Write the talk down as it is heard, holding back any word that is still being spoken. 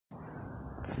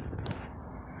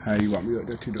How you want me up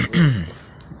there to the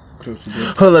close to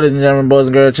this? Hello, ladies and gentlemen, boys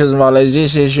and girls, children of all ages.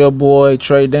 This is your boy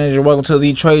Trey Danger. Welcome to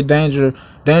the Trey Danger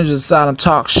Asylum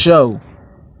Talk Show.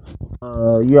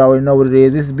 You already know what it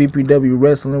is. This is BPW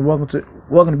Wrestling. Welcome to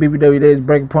BPW Days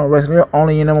Breaking Point Wrestling.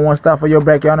 Only your number one stop for your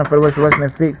backyard and for the rest of wrestling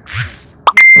fix.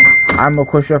 I'm of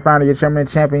course your founder, your chairman,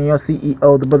 champion, your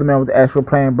CEO, the brother man with the actual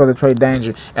plan, brother Trey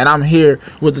Danger, and I'm here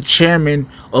with the chairman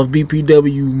of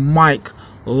BPW, Mike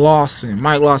Lawson.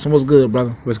 Mike Lawson, what's good,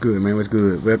 brother? What's good, man? What's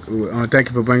good? Thank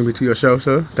you for bringing me to your show,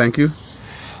 sir. Thank you.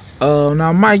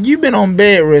 Now, Mike, you've been on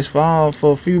bed rest for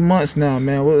a few months now,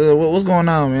 man. What's going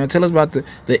on, man? Tell us about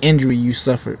the injury you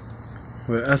suffered.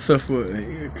 Well, I suffered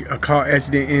a car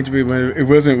accident injury when it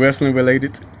wasn't wrestling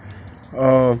related.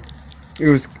 I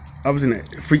was in a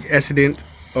freak accident.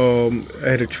 I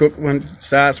had a truck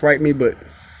sideswipe me, but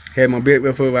had my bed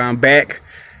rest around back.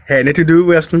 Had nothing to do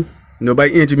with wrestling.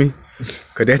 Nobody injured me,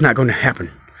 cause that's not gonna happen.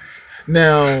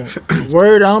 Now,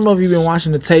 word, I don't know if you've been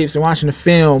watching the tapes and watching the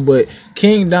film, but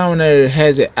King Dominator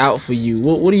has it out for you.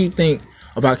 What do you think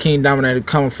about King Dominator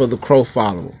coming for the Crow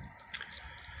follower?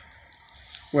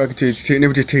 Well, let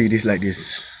me just tell you this like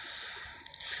this.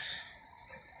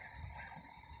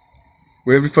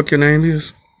 Whatever the fuck your name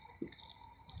is,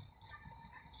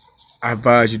 I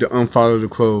advise you to unfollow the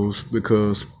Crows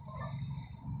because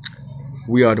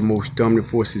we are the most dominant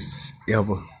forces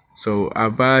ever. So I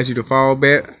advise you to fall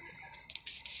back,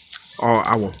 or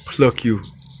I will pluck you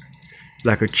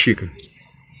like a chicken.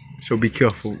 So be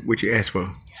careful what you ask for.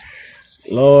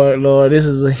 Lord, this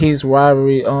is a Heath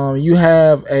rivalry. You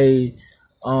have a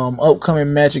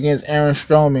upcoming match against Aaron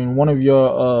Strowman, one of your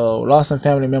Lawson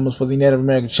family members for the Native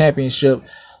American Championship.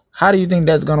 How do you think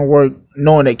that's gonna work,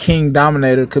 knowing that King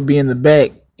Dominator could be in the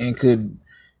back and could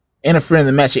interfere in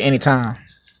the match at any time?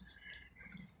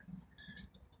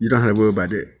 You don't have to worry about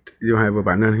that. You don't have to worry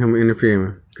about none of him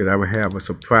interfering, because I will have a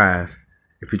surprise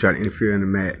if you try to interfere in the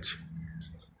match.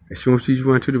 As soon as you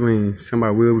run to the ring,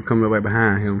 somebody will be coming up right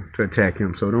behind him to attack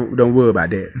him. So don't worry about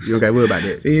that. You don't got to worry about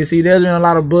that. You see, there's been a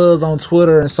lot of buzz on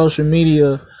Twitter and social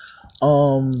media.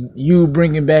 You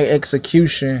bringing back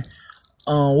Execution.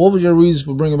 What was your reason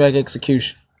for bringing back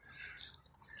Execution?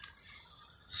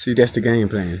 See, that's the game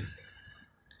plan.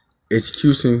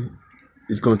 Execution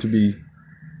is going to be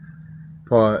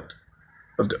part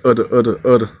of the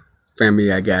other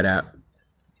family I got out,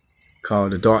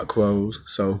 called the Dark Crows.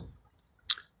 So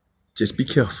just be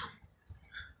careful.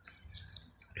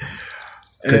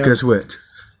 Cause guess what?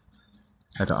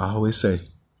 Like I always say,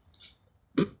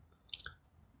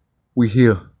 we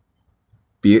here,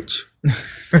 bitch.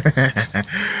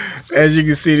 As you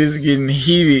can see, this is getting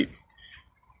heated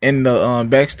in the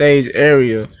backstage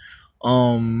area.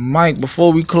 Mike,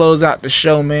 before we close out the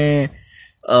show, man,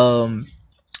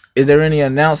 is there any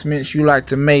announcements you like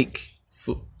to make?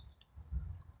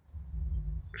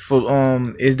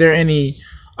 Is there any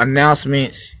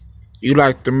announcements you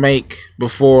like to make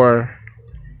before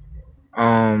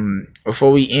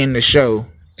we end the show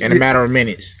in a matter of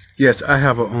minutes? Yes, I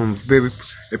have a very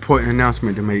important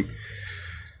announcement to make.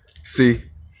 See,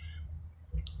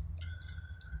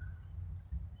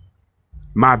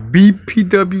 my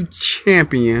BPW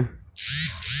champion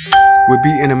will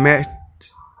be in a match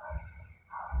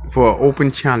for an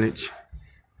open challenge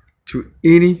to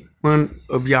any one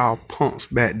of y'all punks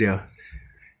back there.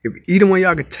 If either one of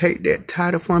y'all could take that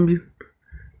title from him,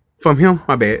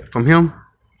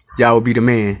 y'all will be the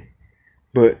man.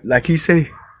 But like he say,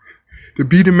 to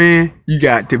be the man, you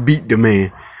got to beat the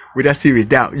man. Without serious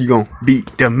doubt, you gonna beat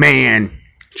the man,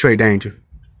 Trey Danger.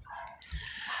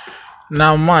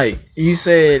 Now, Mike, you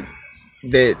said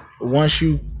that once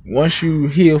you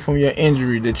heal from your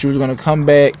injury, that you was gonna come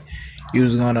back. You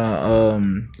was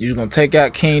gonna take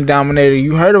out King Dominator.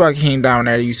 You heard about King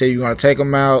Dominator. You said you're gonna take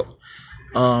him out.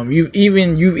 You've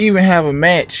even have a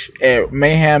match at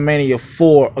Mayhem Mania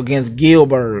 4 against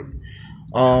Gilbert.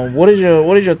 What is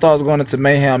your thoughts going into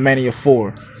Mayhem Mania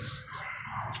 4?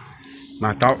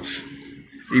 My thoughts,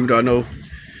 even though I know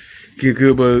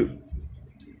Gilbert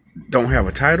don't have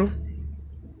a title,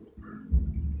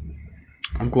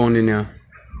 I'm going in there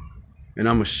and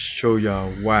I'm gonna show y'all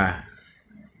why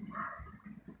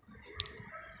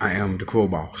I am the Crow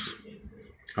Boss.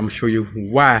 I'm gonna show you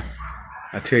why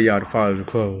I tell y'all to follow the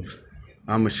Crows.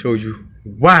 I'm gonna show you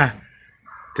why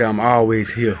that I'm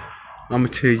always here. I'm gonna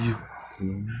tell you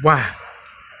why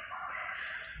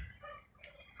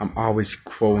I'm always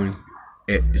crowing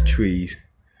at the trees.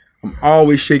 I'm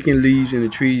always shaking leaves in the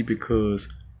trees because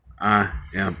I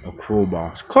am a Crow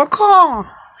Boss. Caw-caw!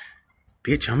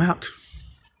 Bitch, I'm out.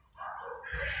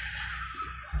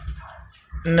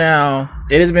 Now,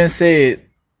 it has been said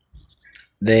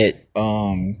that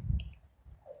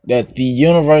that the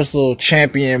Universal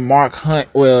Champion Mark Hunt,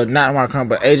 well, not Mark Hunt,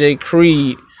 but AJ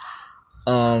Creed,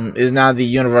 is now the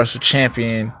Universal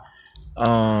Champion.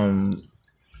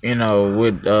 You know,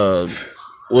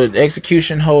 with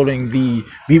Execution holding the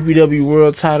BPW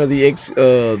World Title,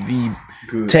 the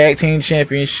Good. Tag Team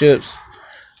Championships,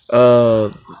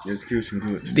 Execution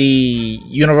good. the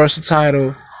Universal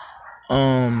Title.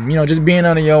 You know, just being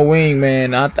under your wing,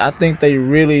 man. I think they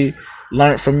really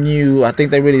learned from you. I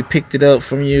think they really picked it up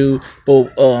from you.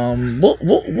 But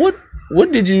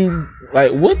what did you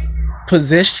like? What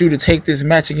possessed you to take this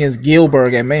match against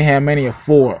Gilbert at Mayhem Mania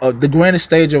 4, the grandest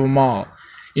stage of them all?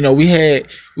 You know, we had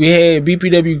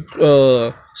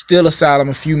BPW Steel Asylum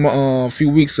a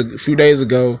few days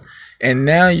ago, and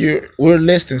now we're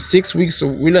less than 6 weeks.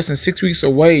 We're less than 6 weeks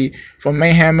away from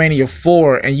Mayhem Mania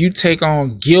 4, and you take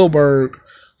on Gilbert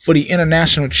for the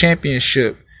International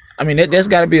Championship. I mean, that's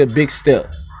got to be a big step.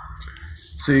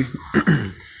 See,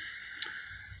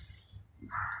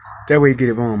 that way you get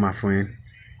it wrong, my friend.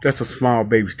 That's a small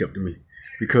baby step to me,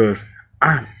 because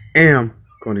I am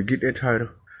going to get that title.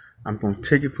 I'm going to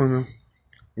take it from him.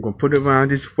 I'm going to put it around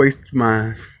this waist of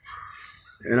mine,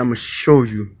 and I'm going to show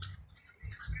you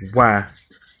why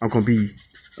I'm going to be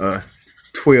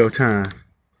 12 times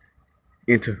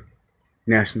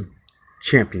international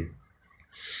champion.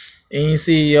 And you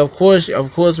see, of course,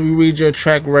 we read your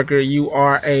track record. You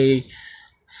are a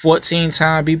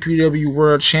 14-time BPW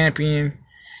World Champion.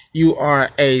 You are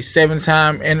a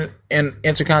 7-time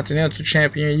Intercontinental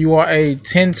Champion. You are a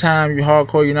 10-time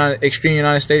Hardcore Extreme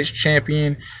United States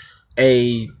Champion.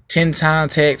 A 10-time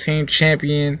Tag Team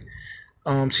Champion,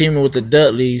 teaming with the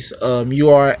Dudleys. You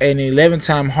are an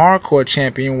 11-time Hardcore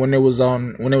Champion when it was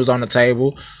on the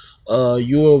table.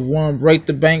 You have won Break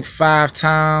the Bank 5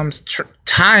 times,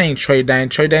 tying Trey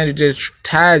Danger. Trey Danger just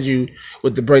tied you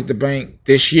with the Break the Bank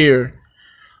this year.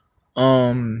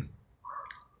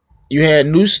 You had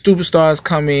new superstars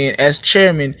come in as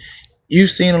chairman. You've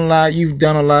seen a lot. You've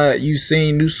done a lot. You've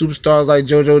seen new superstars like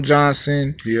JoJo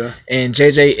Johnson, and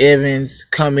JJ Evans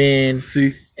come in.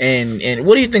 See, and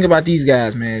what do you think about these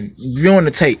guys, man? Viewing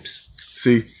the tapes.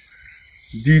 See,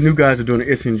 these new guys are doing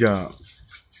an excellent job.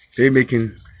 They're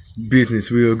making business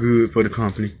real good for the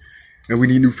company, and we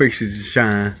need new faces to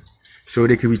shine so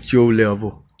they can reach your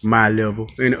level, my level,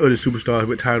 and the other superstars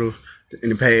with titles in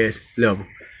the past level.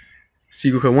 See,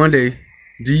 because one day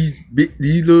these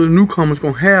little newcomers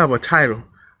gonna have a title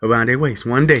around their waist.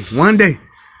 One day,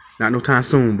 not no time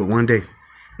soon, but one day.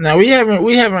 Now we haven't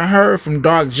heard from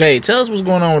Dark J. Tell us what's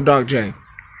going on with Dark J.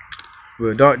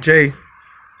 Well, Dark J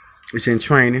is in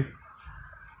training.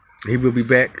 He will be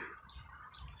back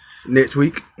next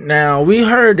week. Now we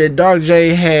heard that Dark J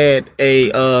had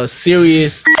a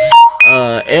serious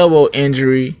elbow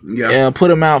injury. Yeah, put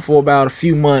him out for about a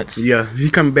few months. Yeah, he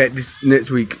coming back this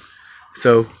next week.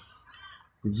 So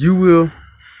you will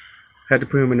have to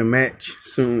put him in a match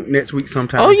soon, next week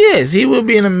sometime. Oh yes, he will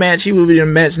be in a match. He will be in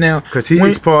a match now because he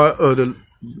is part of the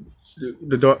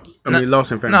dark.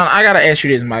 Lawson family. No, I gotta ask you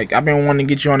this, Mike. I've been wanting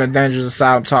to get you on the Dangerous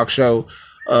Asylum talk show.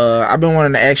 I've been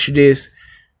wanting to ask you this.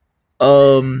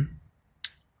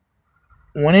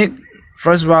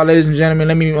 First of all, ladies and gentlemen,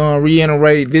 let me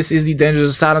reiterate. This is the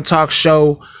Dangerous Asylum talk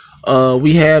show.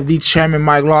 We have the chairman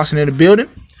Mike Lawson in the building.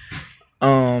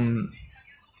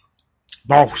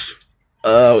 Boss.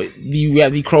 We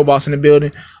have the Crow Boss in the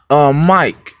building.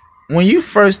 Mike, when you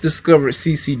first discovered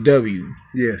CCW,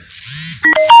 yes,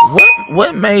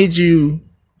 what made you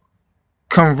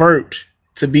convert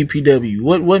to BPW?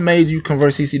 What made you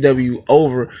convert CCW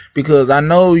over? Because I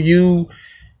know you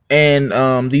and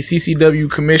the CCW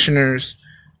commissioners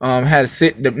had a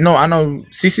sit. No, I know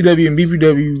CCW and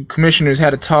BPW commissioners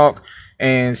had a talk,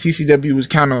 and CCW was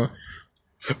kind of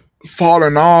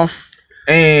falling off.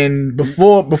 And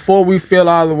before we fell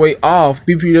all the way off,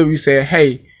 BPW said,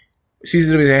 "Hey,"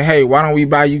 CCW said, "Hey, why don't we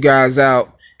buy you guys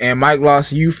out?" And Mike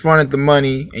Lawson, you fronted the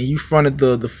money and you fronted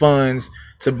the funds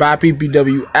to buy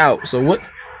BPW out. So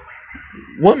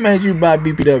what made you buy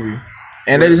BPW?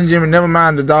 And ladies and gentlemen, never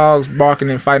mind the dogs barking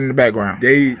and fighting in the background.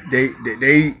 They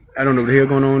I don't know what the hell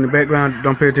going on in the background.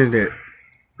 Don't pay attention to that.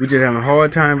 We just having a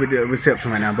hard time with the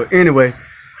reception right now. But anyway,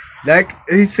 like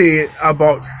he said, I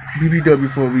bought BPW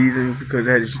for a reason, because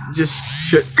I had to just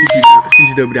shut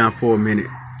CCW down for a minute.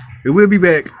 It will be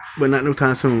back, but not no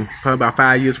time soon. Probably about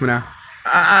 5 years from now.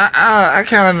 I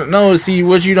kind of know. See,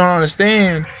 what you don't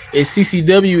understand is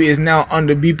CCW is now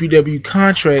under BPW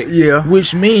contract. Yeah.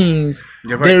 Which means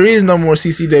right. There is no more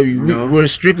CCW. No. We're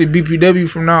strictly BPW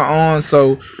from now on.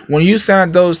 So when you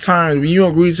signed those terms, when you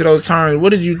agreed to those terms, what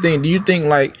did you think? Do you think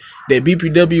like that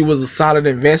BPW was a solid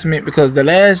investment? Because the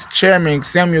last chairman,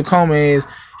 Samuel Coleman,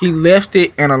 he left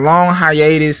it in a long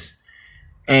hiatus,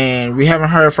 and we haven't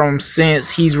heard from him since.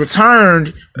 He's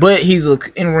returned, but he's an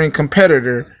in-ring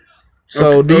competitor.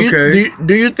 So do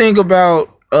you think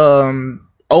about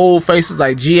old faces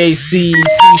like GAC, C.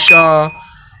 Shaw,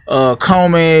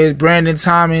 Comas, Brandon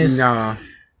Thomas? Nah.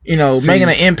 Making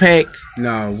an impact?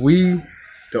 Nah,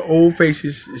 the old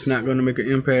faces is not going to make an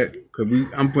impact because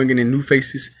I'm bringing in new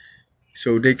faces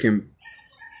so they can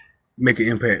make an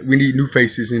impact. We need new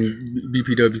faces in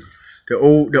BPW.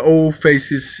 The old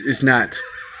faces is not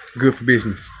good for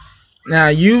business. Now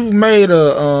you've made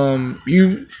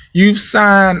you've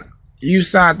signed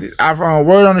I've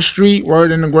word on the street,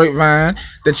 word in the grapevine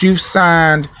that you've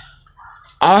signed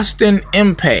Austin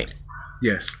Impact.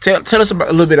 Yes. Tell us a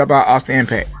little bit about Austin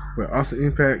Impact. Well, Austin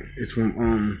Impact is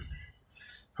from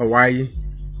Hawaii.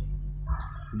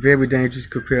 Very dangerous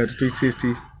compared to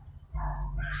 360.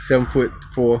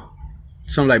 7'4",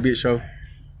 something like Big Show,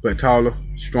 but taller,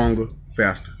 stronger,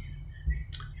 faster.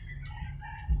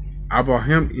 I brought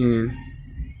him in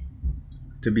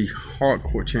to be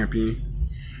hardcore champion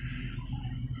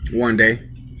one day.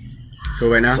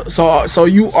 So right now, so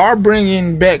you are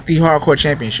bringing back the hardcore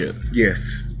championship.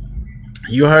 Yes.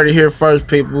 You heard it here first,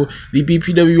 people. The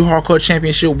BPW Hardcore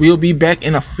Championship will be back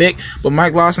in effect. But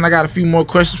Mike Lawson, I got a few more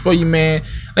questions for you, man.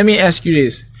 Let me ask you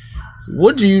this.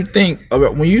 What do you think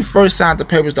about when you first signed the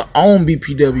papers to own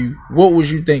BPW? What was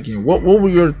you thinking? What were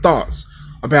your thoughts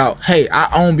about, hey, I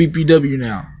own BPW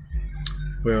now?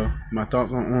 Well, my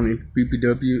thoughts on owning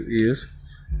BPW is,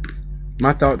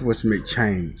 my thought was to make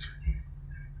change.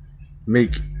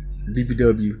 Make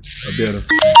BPW a better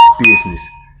business.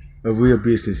 A real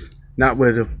business. Not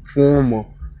what the former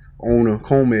owner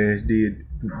Comas did,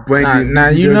 bringing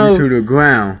BPW to the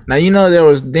ground. Now there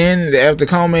was then after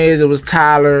Comas, it was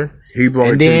Tyler. He brought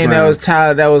it to the ground. And then there was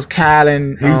Tyler, that was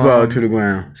Kylan. He brought it to the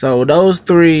ground. So those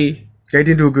three, they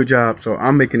didn't do a good job. So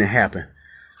I'm making it happen.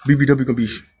 BPW gonna be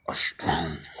a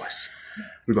strong voice.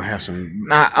 We're gonna have some.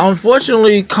 Now,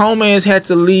 unfortunately, Comas had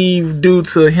to leave due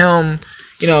to him,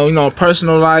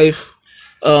 personal life.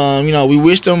 We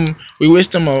wished him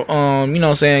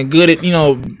saying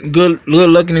good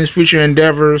luck in his future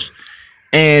endeavors.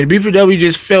 And BPW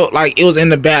just felt like it was in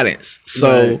the balance.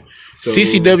 So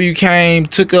CCW came,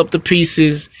 took up the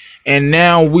pieces, and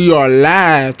now we are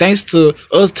live. Thanks to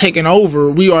us taking over,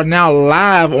 we are now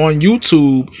live on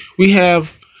YouTube. We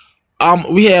have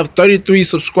 33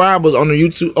 subscribers on the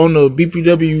YouTube, on the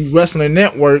BPW Wrestling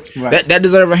Network. Right. That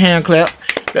deserve a hand clap.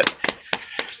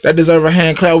 That deserve a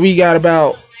hand clap. We got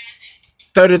about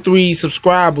 33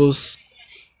 subscribers.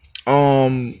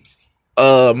 Mike,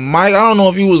 I don't know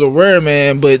if you was aware,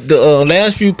 man, but the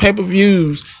last few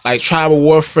pay-per-views, like Tribal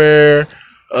Warfare,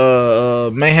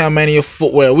 Mayhem Mania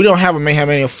 4, well, we don't have a Mayhem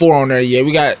Mania 4 on there yet.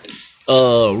 We got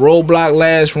Roadblock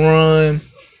Last Run,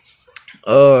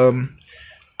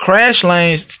 Crash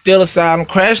Lanes, still Asylum.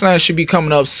 Crash Lanes should be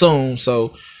coming up soon,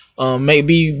 so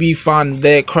maybe be fun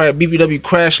that BPW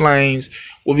Crash Lanes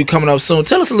will be coming up soon.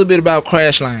 Tell us a little bit about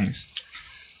Crash Lanes.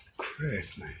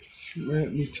 Crash Lanes.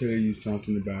 Let me tell you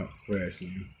something about Crash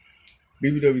Lane.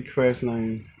 BPW Crash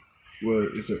Lane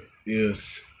is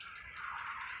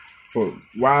for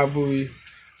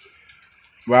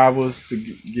rivals to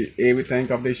get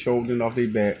everything off their shoulder and off their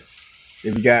back.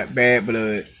 If you got bad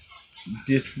blood,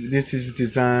 this is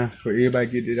designed for everybody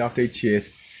to get it off their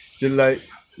chest. Just like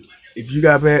if you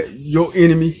got bad, your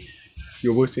enemy,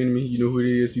 your worst enemy, you know who it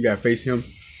is. You gotta face him.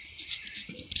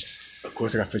 Of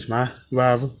course, I gotta face my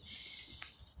rival.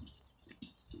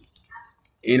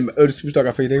 And other superstar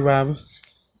got face their rivals.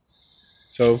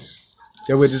 So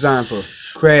that was designed for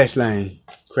Crash Lane,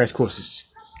 crash courses.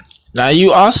 Now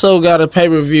you also got a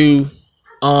pay-per-view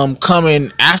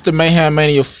coming after Mayhem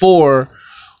Mania 4,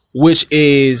 which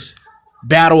is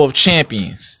Battle of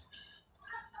Champions.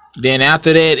 Then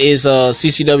after that is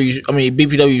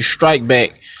BPW Strike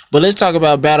Back. But let's talk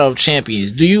about Battle of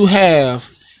Champions. Do you have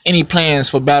any plans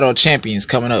for Battle of Champions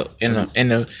coming up in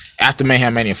the after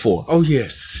Mayhem Mania 4? Oh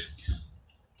yes.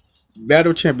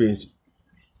 Battle of Champions.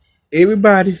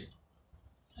 Everybody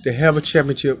that have a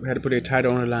championship had to put their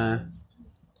title on the line.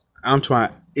 I'm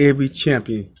trying every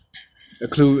champion,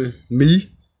 including me,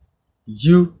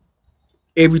 you,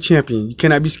 every champion. You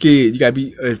cannot be scared. You gotta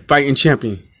be a fighting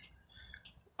champion.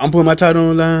 I'm putting my title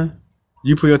on the line.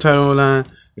 You put your title on the line.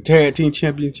 The tag team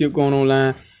championship going on the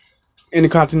line.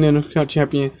 Intercontinental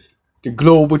champion. The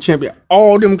global champion.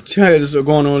 All them titles are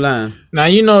going on the line.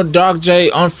 Now, Doc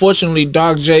J, unfortunately,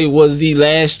 Doc J was the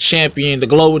last champion, the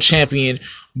global champion,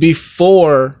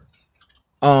 before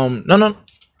No.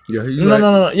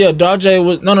 Yeah, Doc J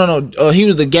was he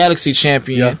was the Galaxy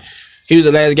champion. Yeah. He was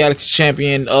the last Galaxy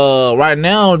champion. Right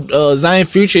now, Zion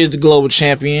Future is the global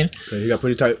champion. Okay, he got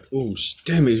pretty tight. Oh,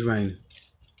 damn it, it's raining.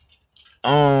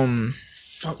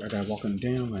 Fuck, I gotta walk on the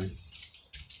damn rain.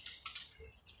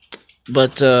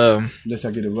 But unless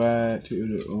I get a ride to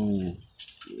the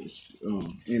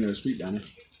end of the street down there.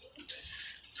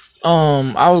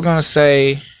 I was gonna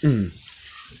say,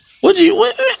 what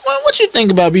you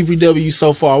think about BPW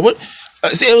so far? What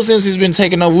ever since it's been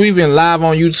taken over, we've been live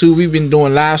on YouTube. We've been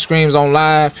doing live streams on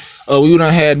live. We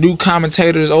done had new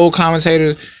commentators, old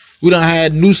commentators. We done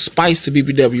had new spice to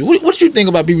BPW. What do you think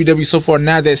about BPW so far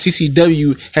now that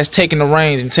CCW has taken the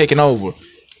reins and taken over?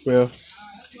 Well,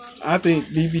 I think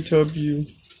BPW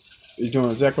is doing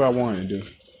exactly what I wanted to do.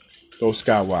 Go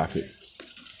skyrocket.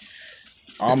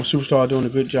 All my superstars doing a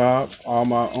good job. All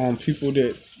my people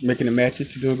that making the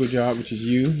matches doing a good job, which is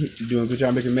you. You're doing a good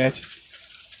job making matches.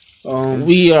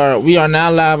 We are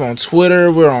now live on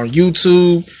Twitter. We're on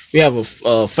YouTube. We have a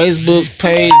Facebook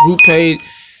page, group page,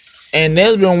 and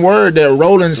there's been word that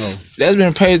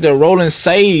Roland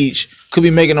Sage could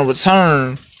be making a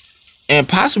return, and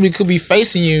possibly could be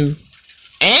facing you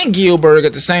and Gilbert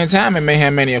at the same time in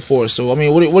Mayhem Mania 4. So I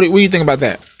mean, what do you think about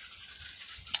that?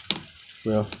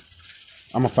 Well,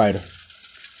 I'm a fighter.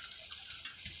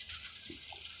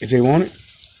 If they want it,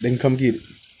 they can come get it.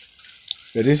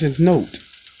 But this is note.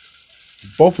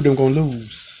 Both of them gonna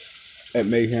lose at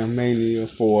Mayhem Mania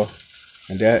 4,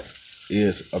 and that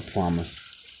is a promise.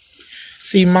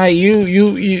 See, Mike,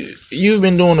 you've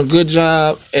been doing a good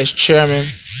job as chairman.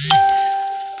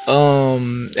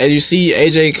 As you see,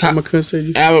 AJ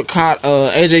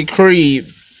Creed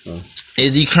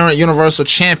is the current Universal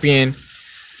Champion.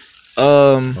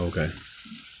 Okay.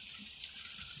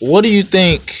 What do you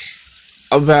think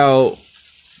about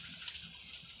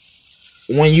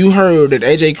when you heard that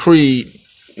AJ Creed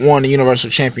won the Universal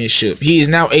Championship? He is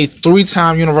now a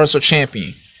 3-time Universal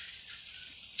Champion.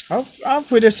 I'm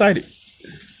pretty excited.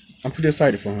 I'm pretty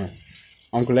excited for him.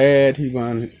 I'm glad he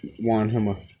won him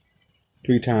a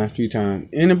 3 times.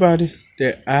 Anybody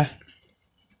that I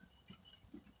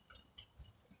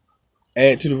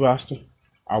add to the roster,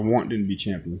 I want them to be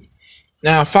champion.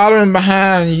 Now, following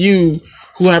behind you,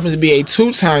 who happens to be a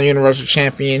 2-time Universal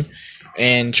Champion,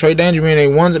 and Trey Danger being a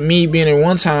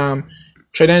one-time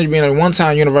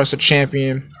Universal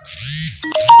Champion.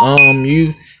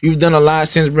 You've done a lot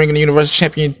since bringing the Universal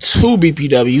Champion to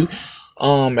BPW.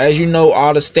 As you know,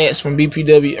 all the stats from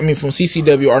from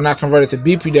CCW are not converted to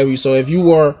BPW. So if you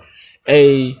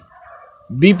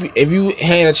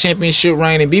had a championship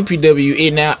reign in BPW,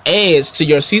 it now adds to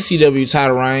your CCW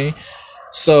title reign.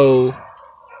 So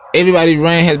everybody's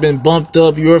reign has been bumped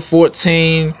up. You're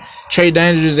 14. Trey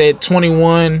Danger is at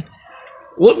 21.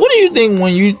 What do you think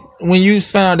when you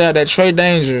found out that Trey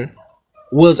Danger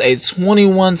was a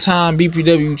 21-time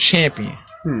BPW champion?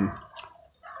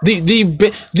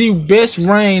 The best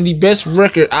reign, the best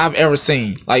record I've ever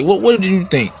seen. Like, what did you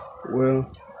think?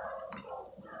 Well,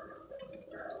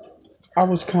 I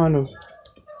was kind of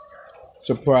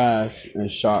surprised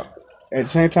and shocked. At the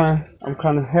same time, I'm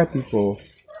kind of happy for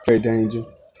Trey Danger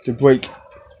to break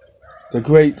the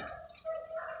great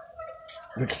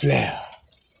Ric Flair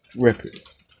record.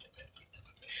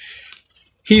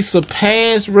 He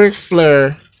surpassed Ric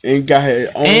Flair and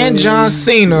John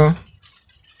Cena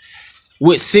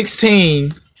with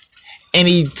 16, and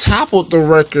he toppled the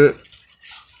record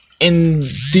in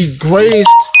the greatest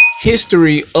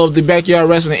history of the backyard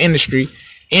wrestling industry.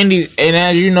 And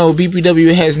as you know,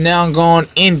 BPW has now gone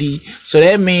indie, so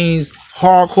that means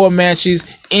hardcore matches,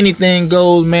 anything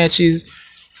goes matches.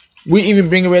 We even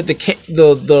bring it at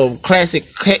the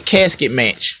classic casket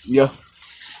match. Yeah.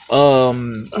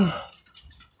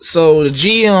 So the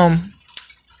GM,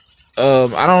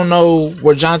 I don't know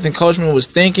what Jonathan Coachman was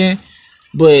thinking,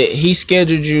 but he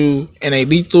scheduled you in a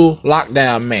lethal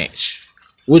lockdown match,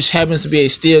 which happens to be a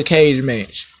steel cage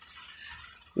match.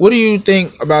 What do you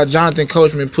think about Jonathan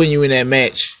Coachman putting you in that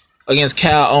match against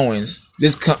Kyle Owens?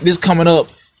 This coming up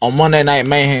on Monday Night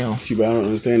Mayhem. See, but I don't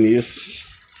understand this.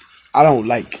 I don't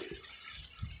like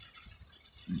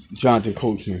Jonathan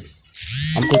Coachman.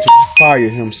 I'm going to fire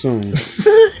him soon.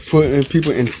 Putting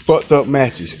people in fucked up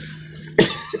matches.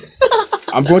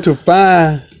 I'm going to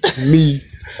find me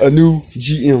a new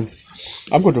GM.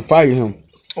 I'm going to fire him.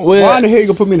 Well, why in the hell you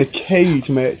gonna put me in a cage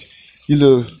match?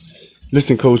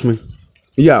 Listen, Coachman.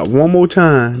 You got one more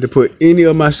time to put any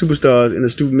of my superstars in a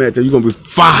stupid match, or you're gonna be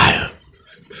fired.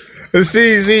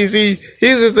 See.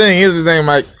 Here's the thing,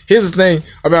 Mike. Here's the thing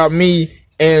about me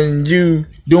and you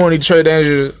doing the Trey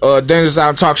Danger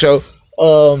Asylum talk show.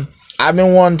 I've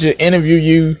been wanting to interview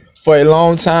you for a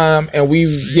long time, and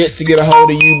we've yet to get a hold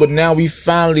of you, but now we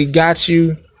finally got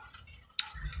you.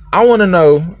 I want to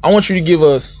know. I want you to give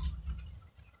us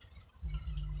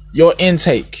your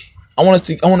intake. I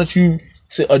want you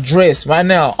to address right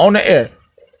now on the air.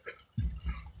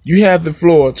 You have the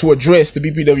floor to address the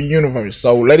BPW universe.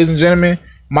 So, ladies and gentlemen,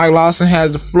 Mike Lawson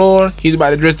has the floor. He's about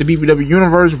to address the BPW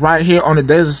universe right here on the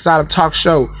Days of Asylum Talk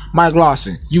Show. Mike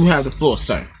Lawson, you have the floor,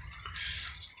 sir.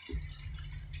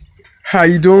 How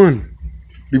you doing,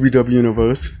 BPW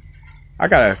universe? I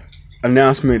got an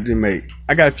announcement to make.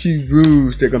 I got a few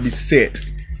rules that are gonna be set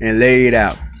and laid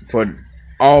out for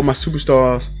all my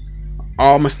superstars,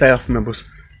 all my staff members.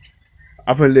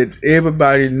 I'm gonna let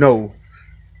everybody know.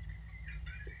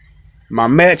 My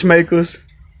matchmakers,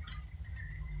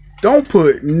 don't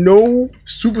put no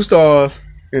superstars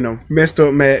in a messed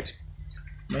up match.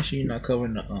 Make sure you're not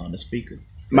covering the speaker.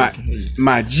 So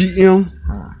My GM.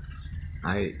 Hold on.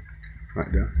 Right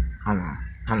there. Hold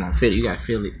on. Feel it. You gotta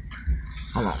feel it.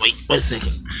 Hold on. Wait a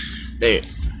second. There.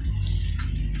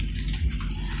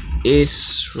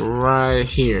 It's right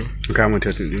here. Okay, I'm gonna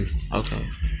touch it. Okay.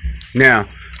 Now,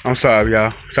 I'm sorry,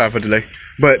 y'all. Sorry for the delay.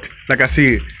 But like I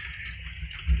said,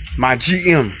 my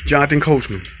GM, Jonathan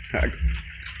Coachman.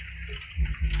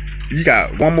 You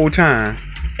got one more time.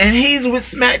 And he's with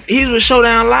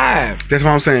Showdown Live. That's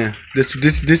what I'm saying. This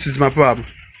is my problem.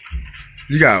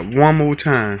 You got one more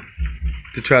time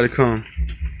to try to come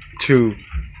to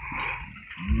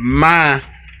my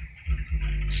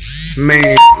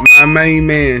main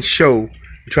man show.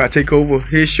 Try to take over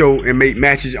his show and make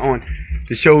matches on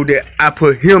the show that I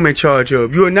put him in charge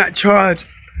of. You are not charged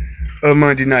of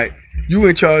Monday night. You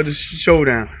in charge of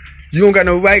Showdown. You don't got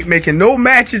no right making no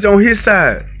matches on his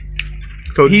side.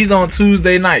 So he's on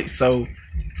Tuesday night. So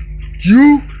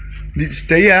you need to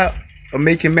stay out of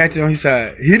making matches on his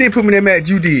side. He didn't put me in that match.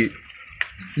 You did.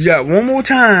 You got one more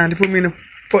time to put me in a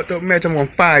fucked up match. I'm gonna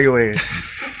fire your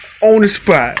ass on the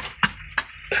spot.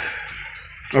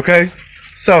 Okay.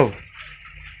 So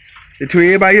to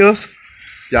everybody else,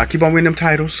 y'all keep on winning them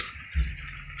titles.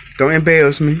 Don't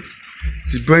embarrass me.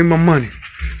 Just bring my money.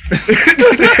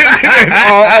 That's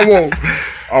all I want.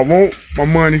 I want my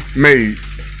money made.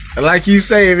 Like you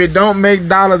say, if it don't make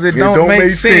dollars, it don't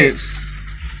make sense.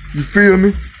 You feel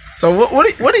me? So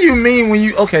what do you mean when you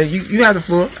you have the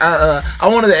floor? I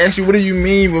wanted to ask you, what do you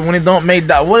mean when it don't make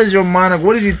dollars? What is your mind?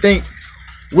 What did you think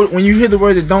when you hear the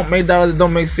words it don't make dollars, it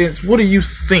don't make sense? What do you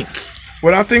think?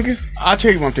 What I'm thinking? I'll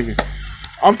tell you what I'm thinking.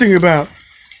 I'm thinking about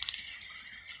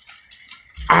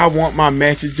I want my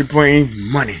matches to bring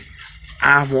money.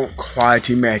 I want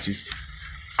quality matches.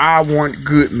 I want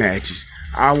good matches.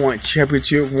 I want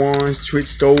championship ones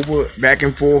switched over, back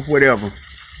and forth, whatever.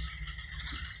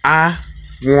 I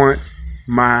want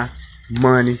my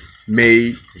money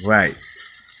made right.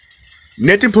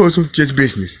 Nothing personal, just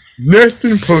business.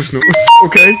 Nothing personal,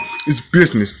 okay? It's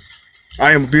business.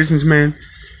 I am a businessman.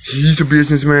 He's a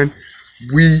businessman.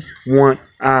 We want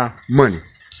our money.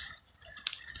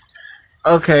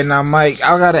 Okay, now Mike,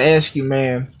 I gotta ask you,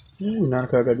 man. Ooh, 9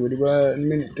 o'clock, I gotta do it right in a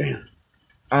minute. Damn.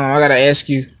 I gotta ask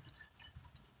you.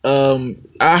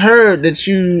 I heard that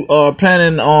you are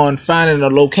planning on finding a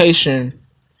location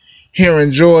here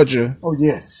in Georgia. Oh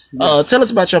yes. Tell us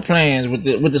about your plans with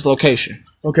this location.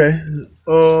 Okay.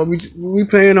 We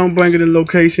plan on bringing a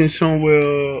location somewhere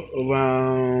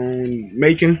around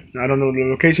Macon. I don't know the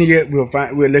location yet. We'll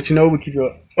let you know. We'll keep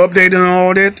you updated on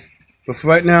all that. But for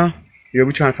right now, yeah,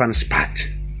 we're trying to find a spot.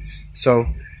 So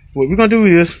what we're gonna do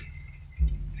is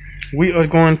we are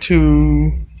going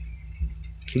to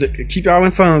keep y'all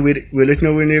informed with it. We'll let you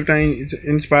know when everything is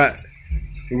in the spot.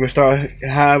 We're going to start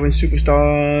having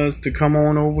superstars to come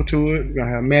on over to it. We're going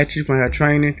to have matches. We're going to have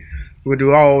training. We'll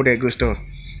do all that good stuff.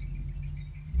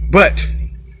 But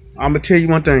I'm going to tell you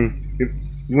one thing.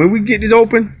 When we get this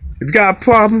open, if you got a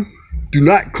problem, do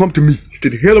not come to me. Stay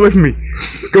the hell away from me.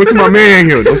 Go to my man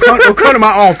here. Don't come to my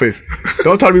office.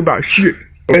 Don't talk to me about shit.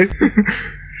 Okay?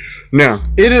 Now,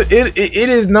 it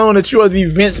is known that you are the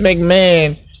Vince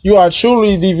McMahon. You are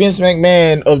truly the Vince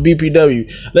McMahon of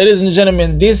BPW. Ladies and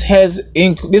gentlemen, this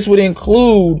would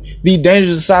include the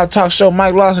Dangerous Asylum Talk Show.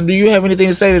 Mike Lawson, do you have anything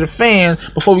to say to the fans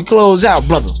before we close out,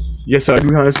 brother? Yes, sir. I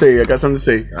do have to say. I got something to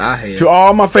say. I to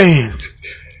all my fans.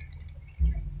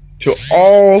 To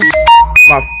all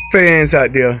my fans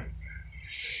out there.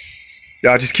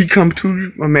 Y'all just keep coming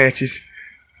to my matches.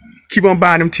 Keep on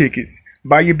buying them tickets.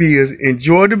 Buy your beers.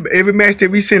 Enjoy every match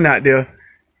that we send out there.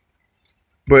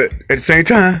 But at the same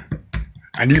time,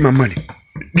 I need my money.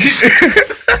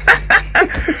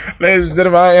 Ladies and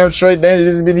gentlemen, I am Trey Danger.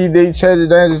 This has been the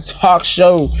Danger Talk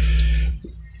Show.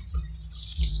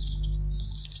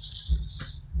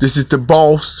 This is the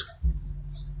boss,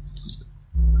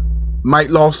 Mike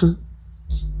Lawson.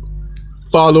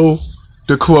 Follow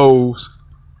the clothes.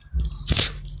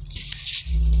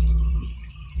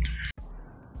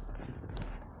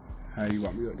 How you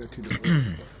want me up there to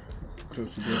the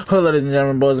Hello, ladies and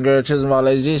gentlemen, boys and girls, children of all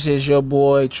ages. This is your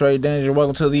boy Trey Danger.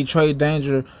 Welcome to the Trey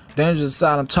Danger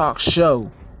Asylum Talk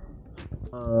Show.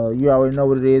 You already know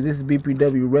what it is. This is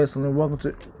BPW Wrestling. Welcome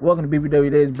to BPW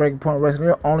Days Breaking Point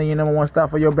Wrestling. Only your number one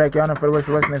stop for your backyard and for the rest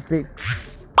of wrestling fix.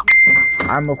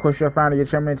 I'm of course your founder, your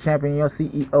chairman and champion, your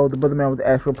CEO, the brother man with the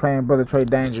actual plan, brother Trey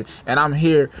Danger, and I'm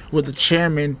here with the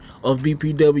chairman of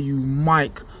BPW,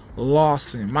 Mike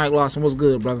Lawson. Mike Lawson, what's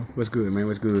good, brother? What's good, man?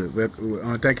 What's good?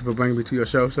 Thank you for bringing me to your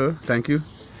show, sir. Thank you.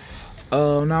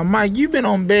 Now, Mike, you've been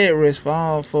on bed rest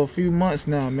for a few months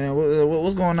now, man.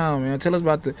 What's going on, man? Tell us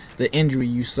about the injury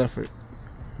you suffered.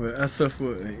 Well, I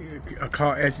suffered a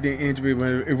car accident injury,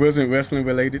 but it wasn't wrestling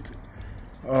related.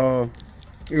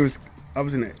 I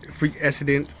was in a freak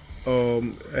accident. I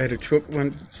had a truck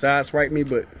sideswipe me,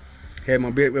 but had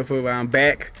my bed for around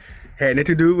back. Had nothing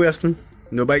to do with wrestling.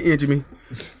 Nobody injured me,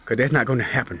 cause that's not gonna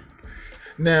happen.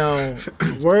 Now,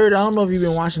 word, I don't know if you've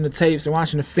been watching the tapes and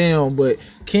watching the film, but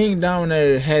King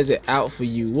Dominator has it out for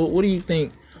you. What do you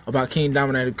think about King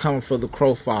Dominator coming for the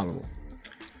Crow follower?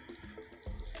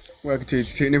 Well, let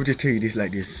me just tell you this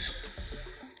like this.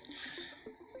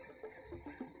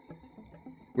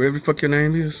 Whatever the fuck your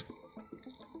name is,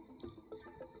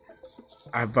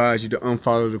 I advise you to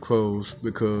unfollow the Crows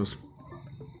because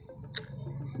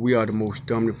we are the most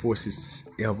dominant forces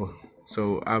ever.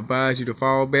 So I advise you to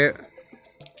fall back,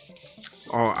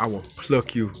 or I will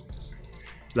pluck you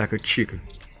like a chicken.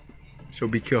 So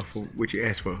be careful what you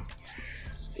ask for.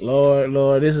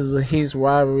 Lord, this is a Heath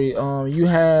rivalry. You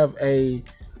have a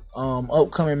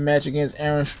upcoming match against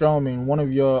Aaron Strowman, one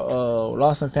of your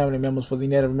Lawson family members for the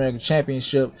Native American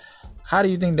Championship. How do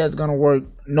you think that's gonna work,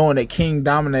 knowing that King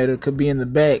Dominator could be in the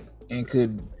back and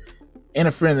could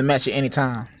interfere in the match at any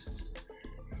time?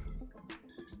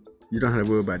 You don't have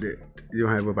to worry about that. You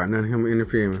don't have to worry about none of him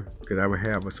interfering, because I will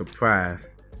have a surprise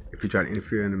if you try to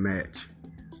interfere in the match.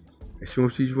 As soon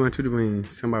as you run to the ring,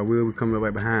 somebody will be coming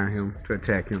right behind him to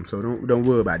attack him. So don't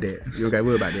worry about that. You don't got to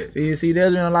worry about that. You see,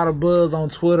 there's been a lot of buzz on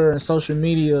Twitter and social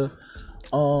media.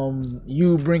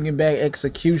 You bringing back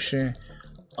Execution.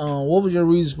 What was your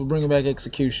reason for bringing back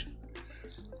Execution?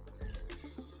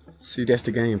 See, that's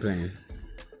the game plan.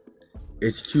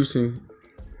 Execution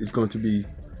is going to be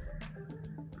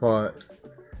part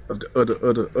of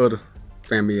the other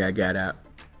family I got out,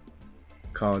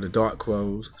 called the Dark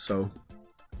Crows. So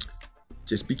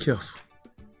just be careful.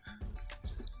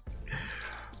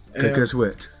 Cause guess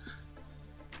what?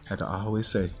 As I always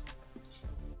say,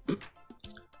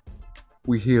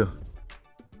 we here,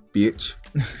 bitch.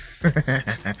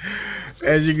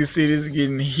 As you can see, this is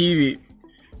getting heated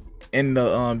in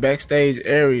the backstage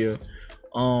area.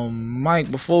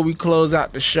 Mike, before we close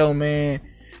out the show, man,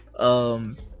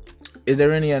 is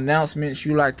there any announcements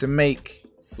you like to make?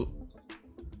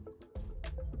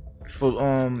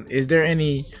 Is there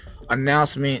any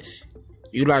announcements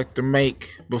you like to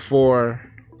make before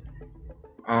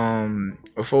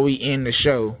we end the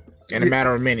show in a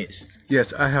matter of minutes?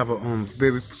 Yes, I have a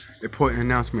very important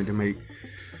announcement to make.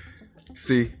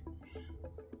 See,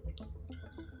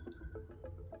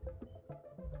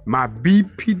 my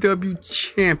BPW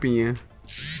champion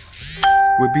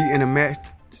will be in a match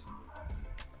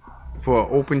for an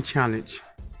open challenge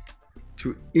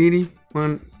to any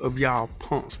one of y'all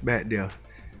punks back there.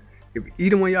 If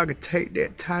either one of y'all could take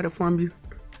that title from him,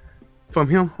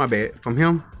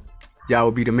 y'all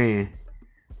will be the man.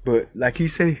 But like he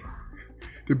say,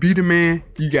 to be the man,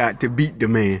 you got to beat the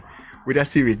man. Without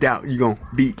serious doubt, you gonna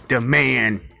beat the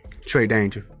man, Trey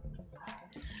Danger.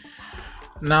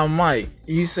 Now, Mike,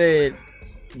 you said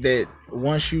that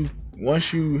once you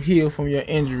heal from your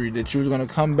injury, that you was gonna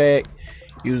come back.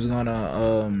 You was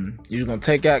gonna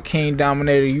take out King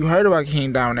Dominator. You heard about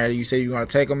King Dominator. You said you were gonna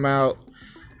take him out.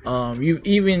 You've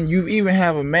even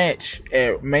have a match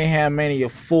at Mayhem Mania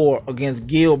 4 against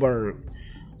Gilbert.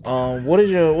 What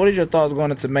is your thoughts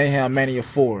going into Mayhem Mania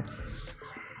 4?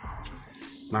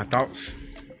 My thoughts,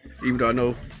 even though I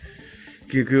know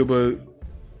Gilbert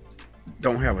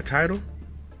don't have a title,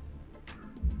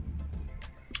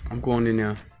 I'm going in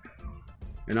there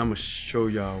and I'm gonna show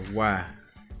y'all why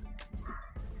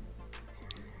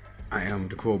I am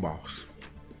the Crow Boss.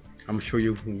 I'm gonna show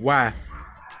you why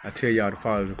I tell y'all to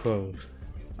follow the Crows.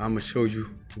 I'm gonna show you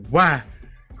why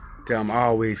that I'm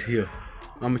always here.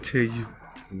 I'm gonna tell you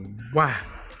why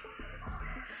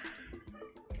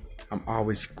I'm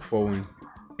always crowing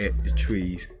at the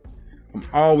trees. I'm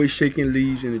always shaking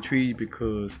leaves in the trees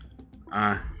because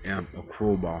I am a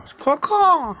Crow Boss.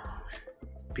 Caw-caw!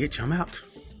 Bitch, I'm out.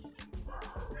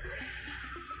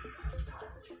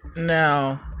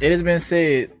 Now, it has been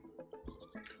said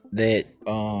that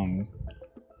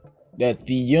that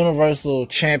the Universal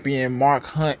Champion Mark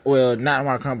Hunt, well, not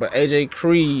Mark Hunt, but AJ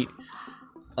Creed,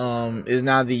 is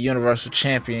now the Universal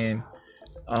Champion.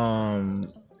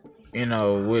 You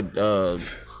know,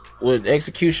 with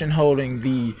Execution holding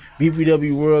the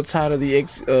BPW World Title,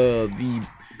 the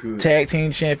Good. Tag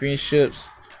Team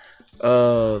Championships,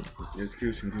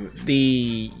 Execution good.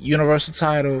 the Universal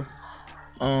Title.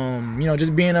 You know,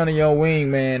 just being under your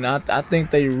wing, man. I think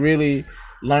they really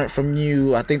learned from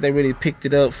you. I think they really picked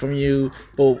it up from you.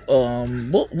 But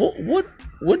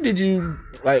what did you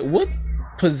like? What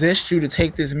possessed you to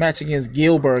take this match against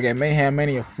Gilbert at Mayhem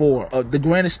Mania 4, the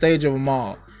grandest stage of them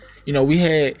all? You know, we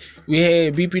had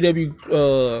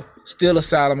BPW Steel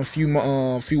Asylum a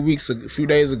few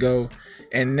days ago,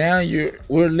 and now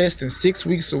we're less than 6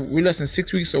 weeks. We're less than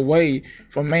 6 weeks away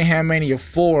from Mayhem Mania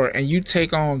 4, and you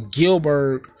take on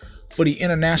Gilbert for the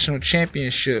International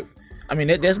Championship. I mean,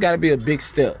 that's got to be a big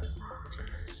step.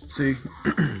 See,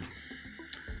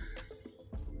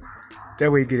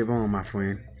 that way you get it wrong, my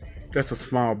friend. That's a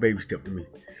small baby step to me,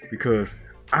 because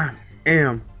I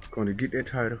am going to get that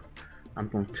title. I'm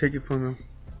going to take it from him.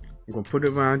 I'm going to put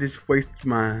it around this waist of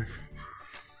mine,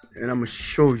 and I'm going to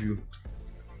show you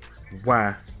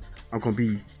why I'm going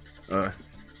to be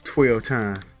 12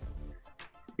 times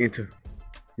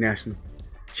international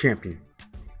champion.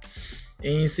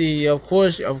 And you see, of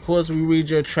course, we read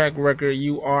your track record.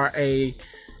 You are a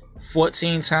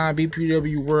 14-time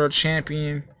BPW World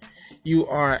Champion. You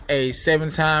are a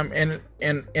 7-time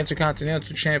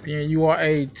Intercontinental Champion. You are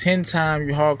a 10-time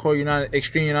Hardcore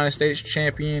Extreme United States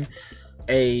Champion.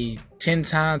 A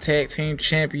 10-time Tag Team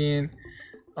Champion,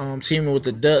 teaming with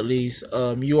the Dudleys.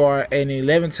 You are an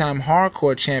 11-time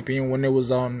Hardcore Champion when it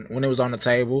was on the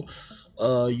table.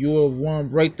 You have won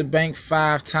Break the Bank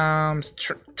 5 times,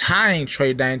 tying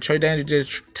Trey Danger. Trey Danger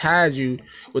just tied you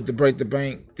with the Break the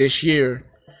Bank this year.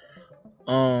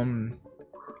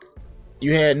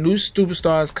 You had new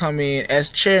superstars come in as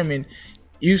chairman.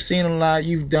 You've seen a lot.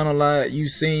 You've done a lot.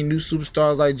 You've seen new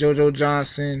superstars like JoJo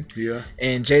Johnson,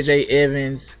 and JJ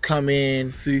Evans come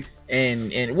in. See,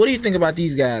 and what do you think about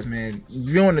these guys, man?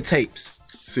 Viewing the tapes.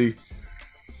 See,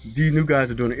 these new guys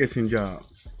are doing an excellent job.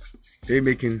 They're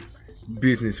making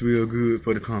business real good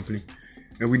for the company,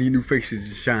 and we need new faces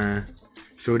to shine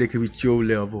so they can reach your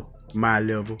level, my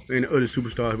level, and the other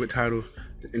superstars with titles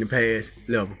in the past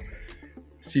level.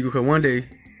 See, because one day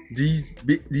these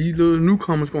little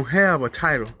newcomers gonna have a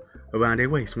title around their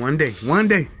waist. One day,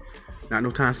 not no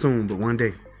time soon, but one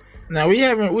day. Now we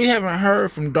haven't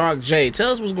heard from Dark J.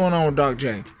 Tell us what's going on with Dark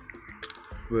J.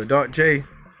 Well, Dark J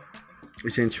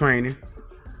is in training.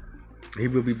 He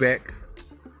will be back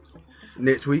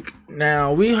next week.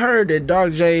 Now we heard that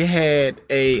Dark J had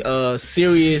a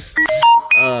serious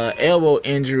elbow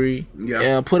injury.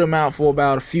 Yeah, put him out for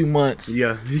about a few months.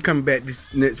 Yeah, he coming back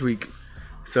this next week.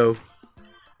 So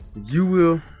you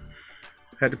will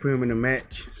have to put him in a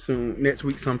match soon, next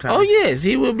week sometime. Oh yes,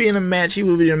 he will be in a match. He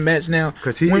will be in a match now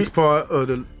because he is part of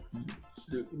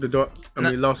the dark.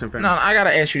 Lawson family. No, I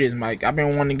gotta ask you this, Mike. I've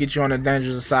been wanting to get you on the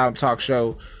Dangerous Asylum talk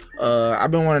show.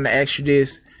 I've been wanting to ask you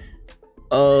this.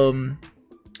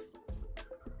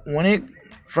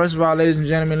 First of all, ladies and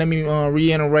gentlemen, let me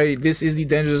reiterate. This is the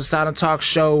Dangerous Asylum talk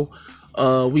show.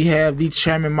 We have the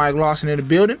chairman Mike Lawson in the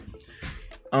building.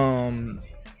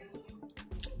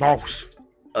 Boss.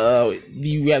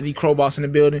 We have the Crow Boss in the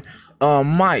building.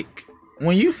 Mike,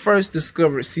 when you first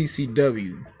discovered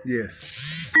CCW,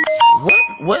 yes,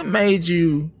 what made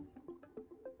you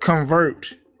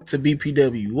convert to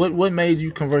BPW? What made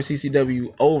you convert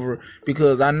CCW over?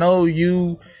 Because I know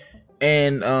you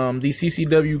and the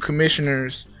CCW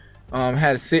commissioners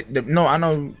had a sit. No, I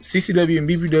know CCW and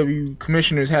BPW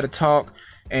commissioners had a talk,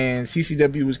 and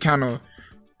CCW was kind of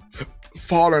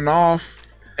falling off.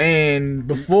 And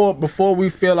before we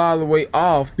fell all the way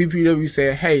off, BPW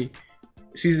said, "Hey,"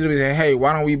 CCW said, "Hey,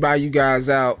 why don't we buy you guys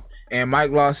out?" And Mike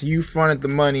Lawson, you fronted the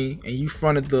money and you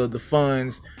fronted the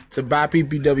funds to buy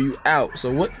BPW out.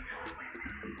 So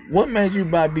what made you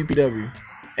buy BPW?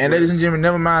 And ladies and gentlemen,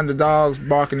 never mind the dogs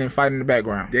barking and fighting in the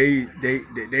background. They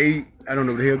I don't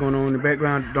know what the hell going on in the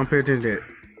background. Don't pay attention to that.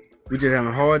 We just having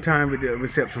a hard time with the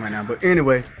reception right now. But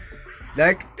anyway,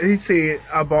 like he said,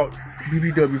 I bought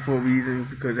BPW for a reason,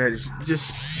 because I had to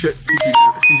just shut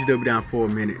CCW down for a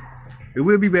minute. It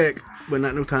will be back, but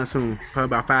not no time soon. Probably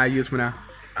about 5 years from now.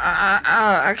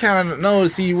 I kind of know.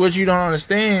 See, what you don't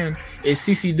understand is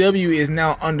CCW is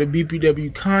now under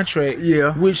BPW contract.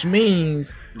 Yeah. Which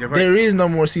means right. there is no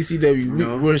more CCW.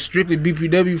 No. We're strictly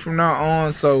BPW from now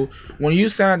on. So when you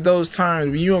signed those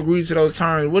terms, when you agreed to those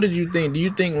terms, what did you think? Do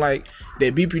you think like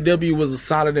that BPW was a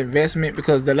solid investment?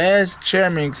 Because the last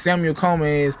chairman, Samuel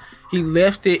Combs, he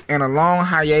left it in a long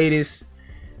hiatus,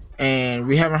 and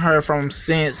we haven't heard from him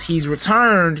since. He's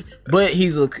returned, but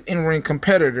he's an in-ring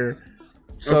competitor.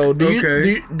 So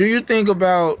do you think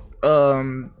about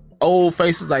old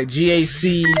faces like GAC,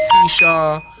 C.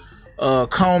 Shaw,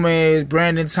 Combs,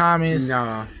 Brandon Thomas?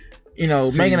 Nah. You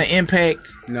know, making an impact.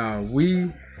 Nah,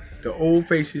 the old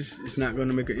faces is not going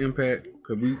to make an impact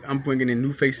because I'm bringing in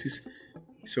new faces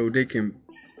so they can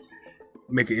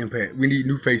make an impact. We need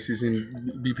new faces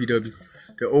in BPW.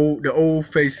 The old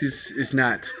faces is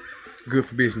not good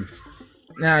for business.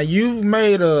 Now you've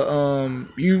made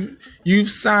you've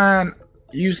signed.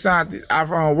 I've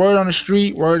word on the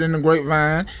street, word in the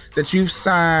grapevine that you've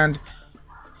signed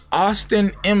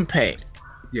Austin Impact.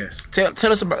 Yes.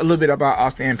 Tell us a little bit about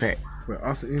Austin Impact. Well,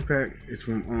 Austin Impact is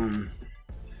from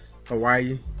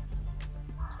Hawaii.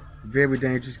 Very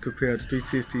dangerous compared to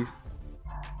 360.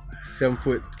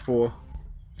 7'4",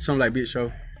 something like Big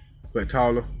Show, but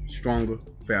taller, stronger,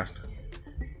 faster.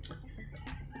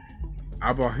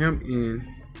 I brought him in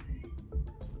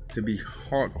to be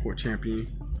hardcore champion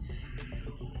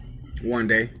one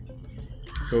day.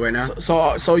 So right now,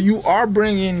 so you are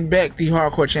bringing back the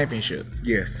hardcore championship.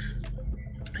 Yes.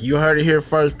 You heard it here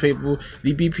first, people.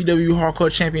 The BPW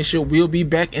Hardcore Championship will be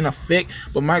back in effect.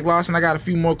 But Mike Lawson, I got a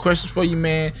few more questions for you,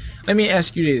 man. Let me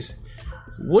ask you this.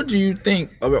 What do you think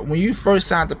about when you first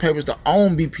signed the papers to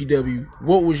own BPW?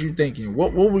 What was you thinking?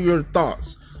 What were your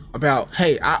thoughts about,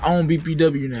 hey, I own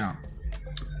BPW now?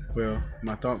 Well,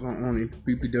 my thoughts on owning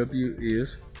BPW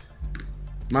is,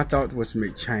 my thought was to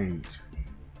make change.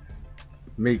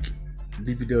 Make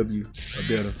BPW a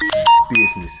better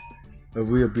business. A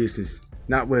real business.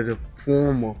 Not what the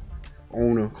former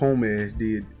owner Combs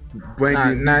did.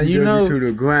 Bringing BPW to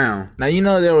the ground. Now, you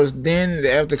know, there was then,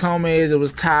 after Combs, it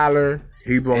was Tyler.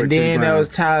 He brought it to the ground. And then there was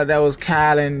Tyler, that was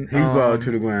Kylan. He brought it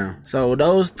to the ground. So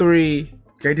those three.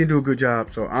 They didn't do a good job,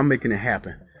 so I'm making it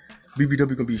happen.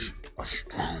 BPW gonna be a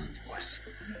strong voice.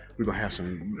 We're gonna have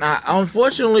some. Now,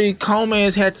 unfortunately,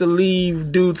 Combs had to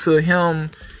leave due to him,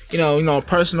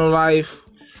 personal life.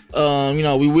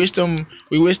 We wished him,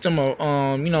 good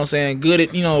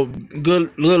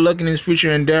luck in his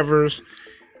future endeavors.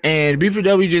 And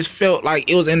BPW just felt like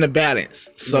it was in the balance.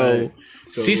 So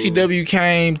CCW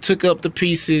came, took up the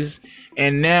pieces,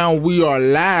 and now we are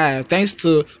live. Thanks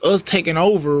to us taking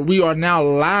over, we are now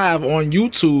live on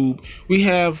YouTube. We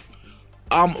have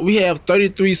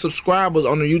 33 subscribers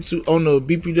on the YouTube, on the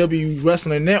BPW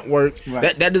Wrestling Network.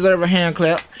 Right. That deserve a hand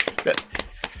clap.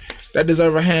 That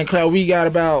deserve a hand clap. We got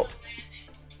about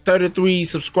 33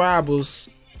 subscribers.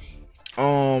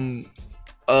 Mike,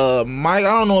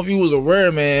 I don't know if you was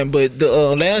aware, man, but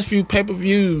the last few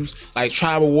pay-per-views, like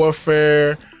Tribal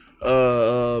Warfare,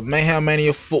 Mayhem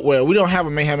Mania 4, well, we don't have a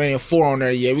Mayhem Mania 4 on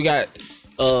there yet. We got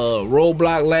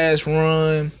Roadblock Last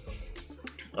Run,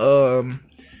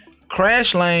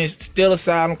 Crash Lanes, still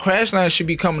Asylum. Crash Lanes should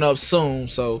be coming up soon,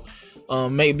 so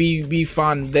maybe be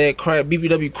fun that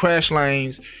BPW Crash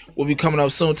Lanes will be coming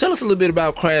up soon. Tell us a little bit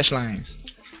about Crash Lanes.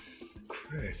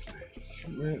 Crash Lanes.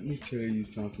 Let me tell you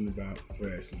something about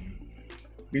Crash Lane.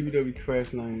 BPW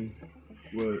Crash Lane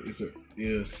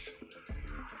is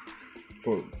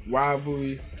for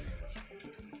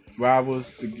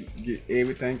rivals to get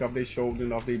everything off their shoulder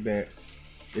and off their back.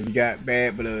 If you got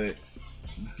bad blood,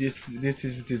 this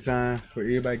is designed for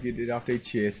everybody to get it off their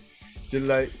chest. Just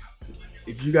like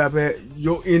if you got bad,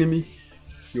 your enemy,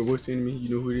 your worst enemy,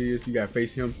 you know who it is. You gotta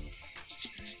face him.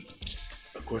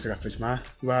 Of course, I gotta face my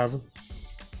rival.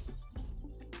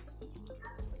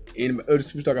 And other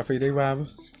superstars gotta face their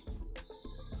rivals.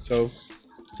 So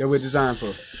that we're designed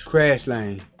for. Crash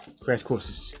Lane, crash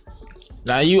courses.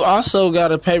 Now you also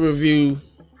got a pay-per-view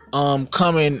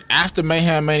coming after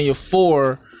Mayhem Mania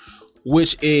 4,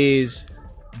 which is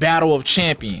Battle of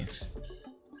Champions.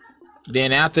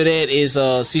 Then after that is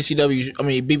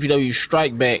BPW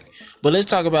Strike Back. But let's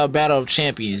talk about Battle of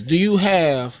Champions. Do you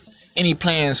have any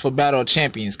plans for Battle of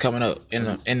Champions coming up in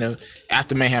the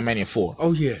after Mayhem Mania 4?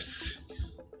 Oh yes.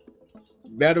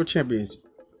 Battle of Champions.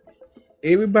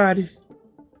 Everybody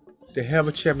that have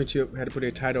a championship had to put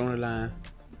their title on the line.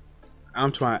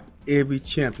 I'm trying every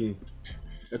champion,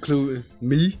 including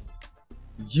me,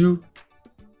 you,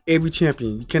 every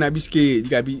champion. You cannot be scared. You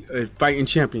gotta be a fighting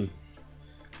champion.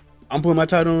 I'm putting my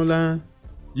title on the line.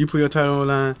 You put your title on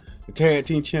the line. The tag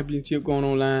team championship going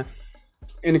on the line.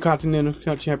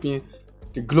 Intercontinental champion.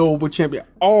 the global champion.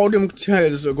 All them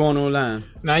titles are going online.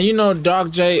 Now you know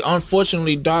Doc J.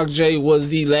 Unfortunately, Doc J was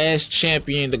the last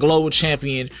champion, the global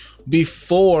champion,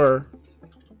 before.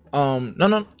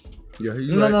 No. Yeah,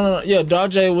 No. Yeah,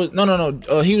 Doc J was no.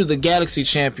 He was the Galaxy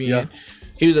champion. Yeah.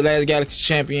 He was the last Galaxy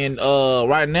champion.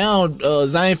 Right now,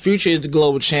 Zion Future is the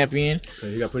global champion.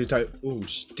 Okay, he got pretty tight. Oh,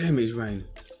 damn it, it's raining.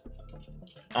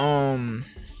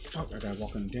 Fuck, I gotta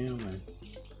walk on the damn lane.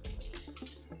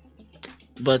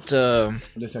 But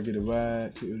unless I get a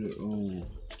ride to the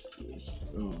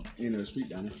end of the street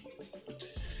down there.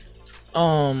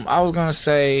 I was gonna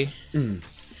say,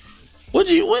 what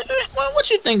you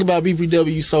think about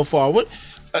BPW so far? What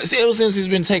ever since it's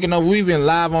been taken over, we've been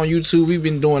live on YouTube, we've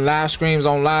been doing live streams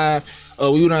on live.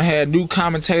 We done had new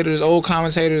commentators, old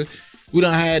commentators. We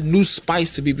done had new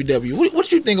spice to BPW. What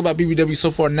do you think about BPW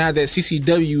so far now that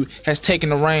CCW has taken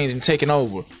the reins and taken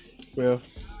over? Well,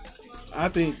 I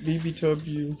think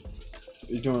BBW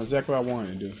is doing exactly what I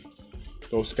wanted to do.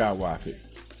 Go skyrocket.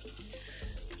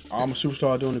 All my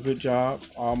superstars doing a good job.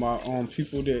 All my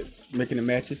people that making the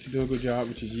matches are doing a good job,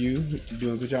 which is you. You're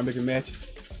doing a good job making matches.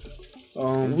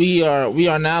 We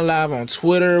are now live on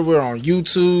Twitter. We're on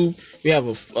YouTube. We have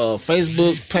a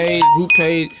Facebook page, group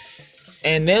page,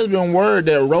 and there's been word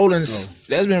that Roland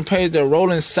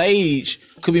Sage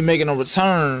could be making a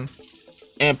return,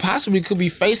 and possibly could be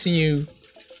facing you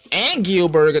and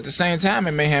Gilbert at the same time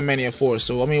in Mayhem Mania 4.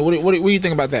 So I mean, what do you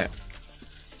think about that?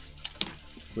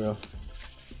 Well,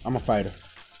 I'm a fighter.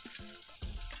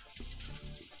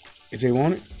 If they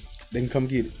want it, they can come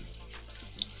get it.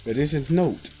 But this is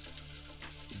note.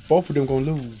 Both of them gonna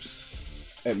lose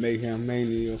at Mayhem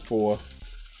Mania 4,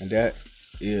 and that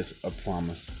is a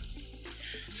promise.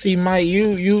 See, Mike,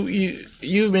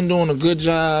 you've been doing a good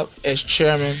job as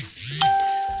chairman.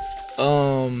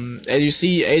 As you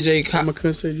see, AJ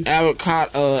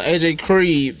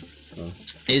Creed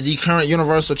is the current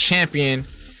Universal Champion.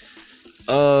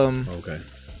 Okay.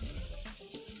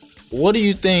 What do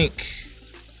you think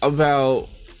about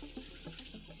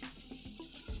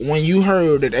when you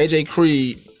heard that AJ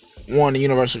Creed won the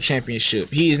Universal Championship?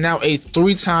 He is now a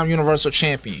 3-time Universal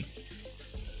Champion.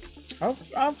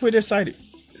 I'm pretty excited.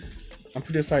 I'm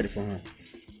pretty excited for him.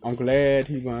 I'm glad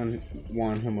he won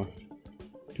him a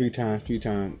 3 times.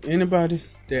 Anybody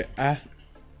that I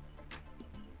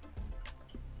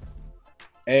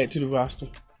add to the roster,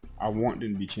 I want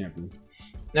them to be champion.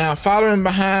 Now, following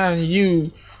behind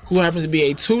you, who happens to be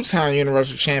a 2-time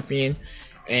Universal Champion,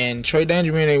 and Trey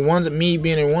Danger being a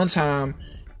one-time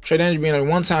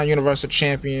Universal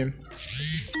Champion.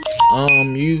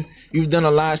 You've done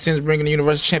a lot since bringing the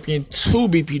Universal Champion to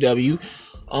BPW.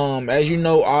 As you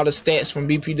know, all the stats from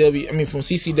from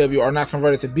CCW are not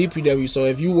converted to BPW. So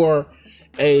if you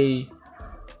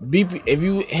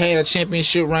had a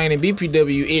championship reign in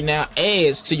BPW, it now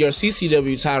adds to your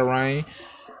CCW title reign.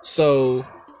 So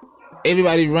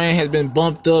everybody's reign has been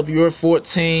bumped up. You're at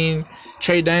 14.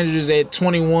 Trey Danger is at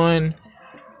 21.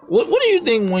 What do you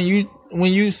think when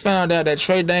you found out that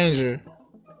Trey Danger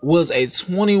was a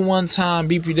 21-time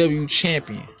BPW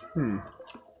champion?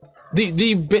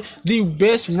 The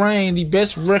best reign, the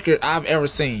best record I've ever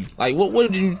seen. Like, what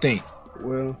did you think?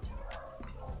 Well,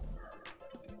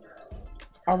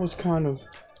 I was kind of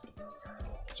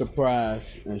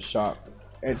surprised and shocked.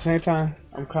 At the same time,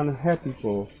 I'm kind of happy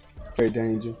for Trey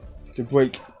Danger to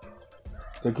break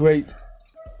the great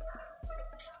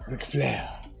Ric Flair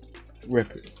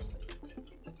record.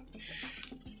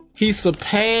 He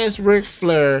surpassed Ric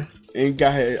Flair and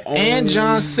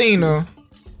John Cena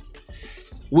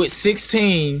with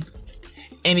 16,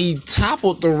 and he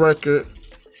toppled the record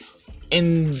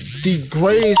in the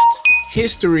greatest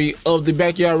history of the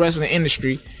backyard wrestling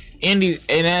industry. And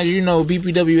as you know,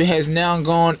 BPW has now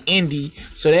gone indie,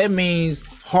 so that means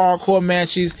hardcore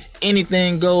matches,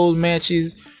 anything goes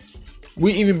matches.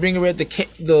 We even bring it at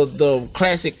the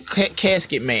classic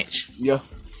casket match. Yeah.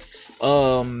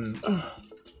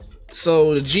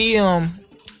 So the GM,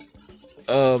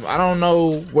 I don't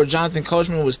know what Jonathan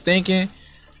Coachman was thinking,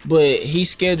 but he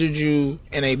scheduled you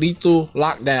in a lethal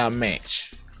lockdown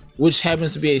match, which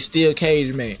happens to be a steel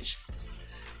cage match.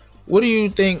 What do you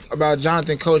think about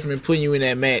Jonathan Coachman putting you in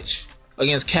that match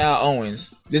against Kyle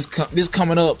Owens? This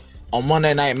coming up on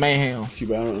Monday Night Mayhem. See,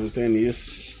 but I don't understand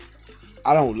this.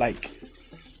 I don't like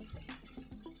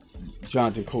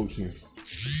Jonathan Coachman.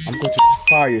 I'm going to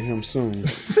fire him soon.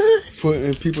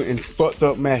 Putting people in fucked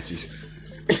up matches.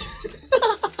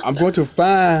 I'm going to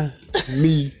find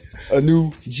me a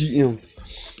new GM.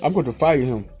 I'm going to fire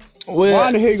him. Well, why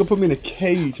in the hell you gonna put me in a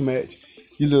cage match?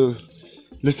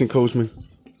 Listen, Coachman.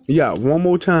 You got one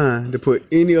more time to put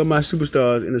any of my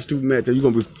superstars in a stupid match, or you're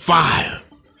gonna be fired.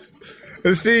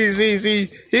 See.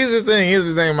 Here's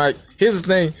the thing, Mike. Here's the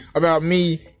thing about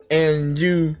me and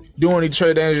you doing the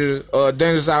Trey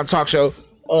Dangerous Asylum talk show.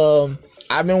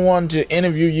 I've been wanting to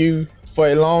interview you for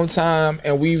a long time,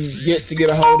 and we've yet to get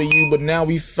a hold of you, but now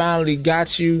we finally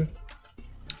got you.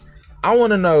 I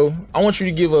want to know. I want you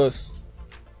to give us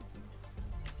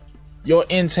your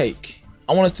intake.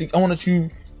 I want you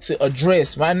to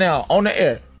address right now on the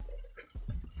air.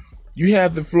 You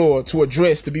have the floor to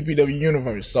address the BPW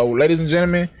universe. So, ladies and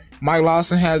gentlemen, Mike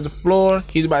Lawson has the floor.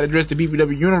 He's about to address the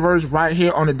BPW universe right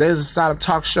here on the Dangerous Asylum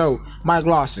talk show. Mike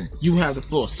Lawson, you have the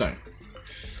floor, sir.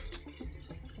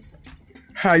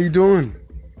 How you doing,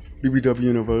 BPW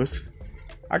universe?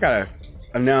 I got an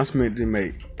announcement to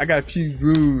make. I got a few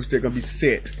rules that are gonna be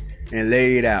set and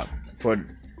laid out for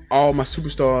all my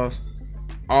superstars,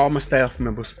 all my staff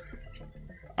members.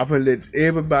 I'm gonna let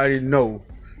everybody know.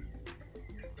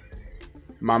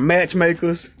 My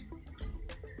matchmakers,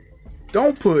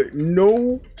 don't put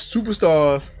no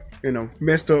superstars in a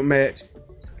messed up match.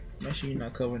 Make sure you're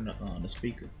not covering the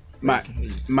speaker. So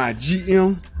My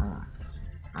GM.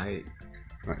 Alright.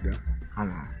 Right there.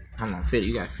 Hold on, feel it.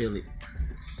 You gotta feel it.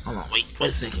 Hold on, wait a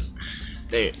second.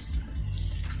 There.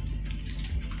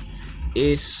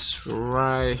 It's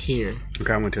right here.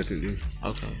 Okay, I'm gonna touch it.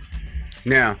 Okay.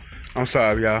 Now, I'm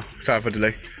sorry, y'all. Sorry for the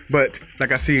delay. But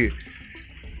like I said,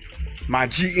 my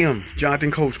GM,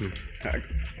 Jonathan Coachman.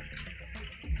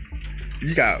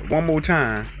 You got one more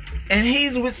time. And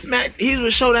he's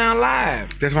with Showdown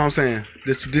Live. That's what I'm saying.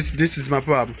 This is my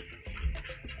problem.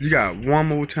 You got one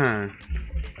more time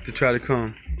to try to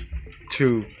come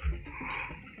to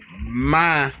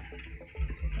my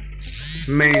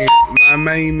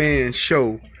main man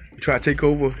show. Try to take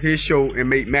over his show and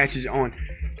make matches on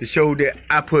the show that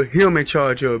I put him in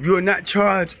charge of. You are not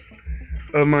charged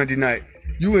of Monday night.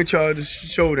 You in charge of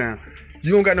Showdown.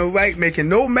 You don't got no right making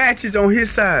no matches on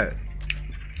his side.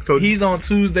 So he's on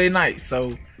Tuesday night.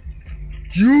 So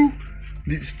you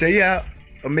need to stay out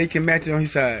of making matches on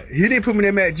his side. He didn't put me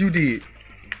in that match. You did.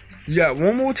 You got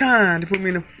one more time to put me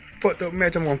in a fucked up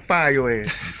match. I'm gonna fire your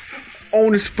ass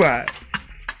on the spot.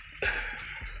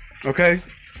 Okay.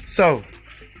 So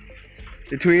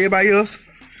to everybody else,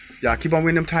 y'all keep on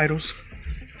winning them titles.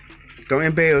 Don't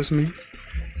embarrass me.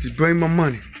 Just bring my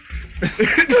money.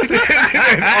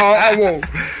 That's all I want.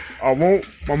 I want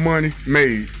my money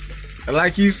made.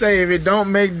 Like you say, if it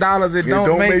don't make dollars, it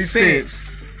don't make sense.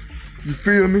 You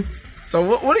feel me? So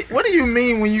what do you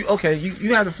mean when you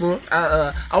you have the floor?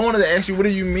 I wanted to ask you, what do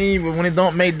you mean when it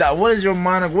don't make dollars? What is your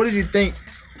mind? What did you think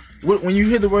when you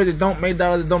hear the words it don't make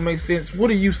dollars, it don't make sense? What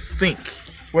do you think?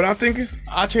 What I'm thinking?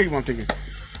 I'll tell you what I'm thinking.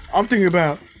 I'm thinking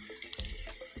about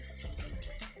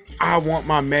I want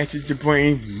my matches to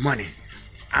bring money.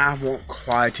 I want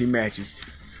quality matches.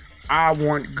 I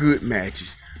want good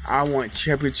matches. I want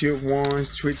championship ones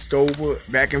switched over,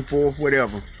 back and forth,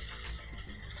 whatever.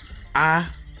 I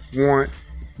want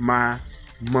my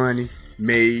money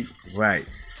made right.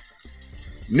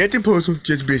 Nothing personal,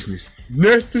 just business.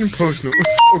 Nothing personal,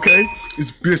 okay?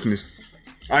 It's business.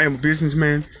 I am a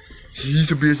businessman.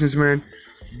 He's a businessman.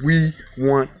 We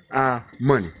want our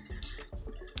money.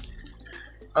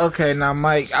 Okay, now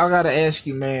Mike, I gotta ask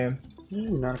you, man.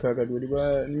 Ooh, now I gotta do it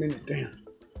right in a minute. Damn.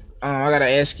 I gotta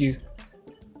ask you.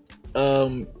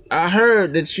 I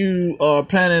heard that you are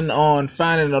planning on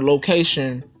finding a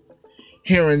location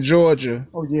here in Georgia.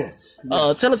 Oh yes.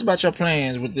 Tell us about your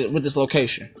plans with this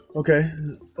location. Okay.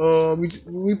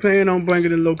 We plan on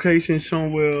bringing the location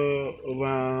somewhere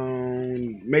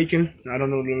around Macon. I don't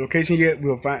know the location yet.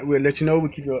 We'll let you know. We'll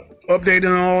keep you updated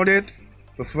on all that.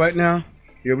 But for right now,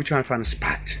 yeah, we're trying to find a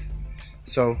spot.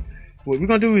 So what we're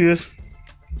gonna do is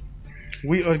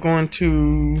we are going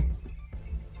to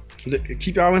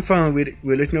keep y'all informed with it.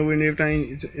 We'll let you know when everything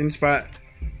is in the spot.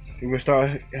 We're gonna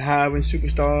start hiring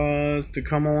superstars to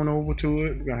come on over to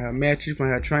it. We're gonna have matches, we're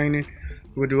gonna have training,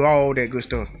 we'll do all that good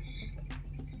stuff.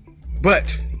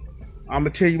 But I'm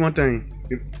gonna tell you one thing.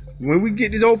 When we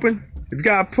get this open, if you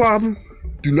got a problem,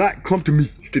 do not come to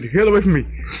me. Stay the hell away from me.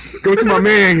 Go to my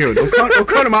man here. Don't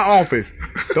come to my office.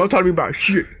 Don't talk to me about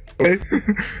shit. Okay?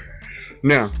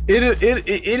 Now, it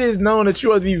is known that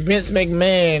you are the Vince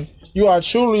McMahon. You are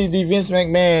truly the Vince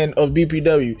McMahon of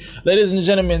BPW. Ladies and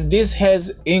gentlemen, this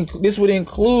would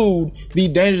include the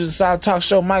Dangerous Asylum Talk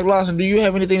Show. Mike Lawson, do you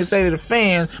have anything to say to the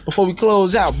fans before we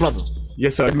close out, brother?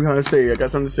 Yes, sir. I do have to say. I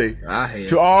got something to say. I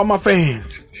to all my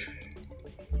fans.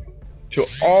 To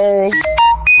all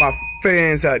my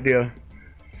fans out there.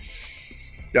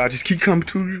 Y'all just keep coming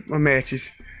to my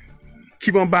matches.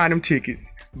 Keep on buying them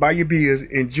tickets. Buy your beers.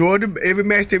 Enjoy every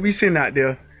match that we send out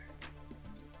there.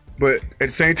 But at the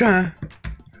same time,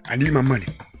 I need my money.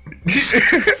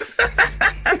 Ladies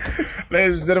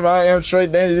and gentlemen, I am Trey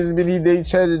Danger. This is BD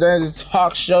Trey Danger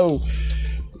Talk Show.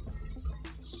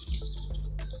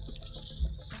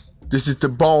 This is the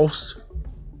boss,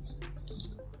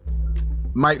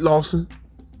 Mike Lawson.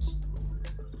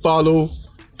 Follow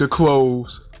the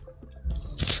crows.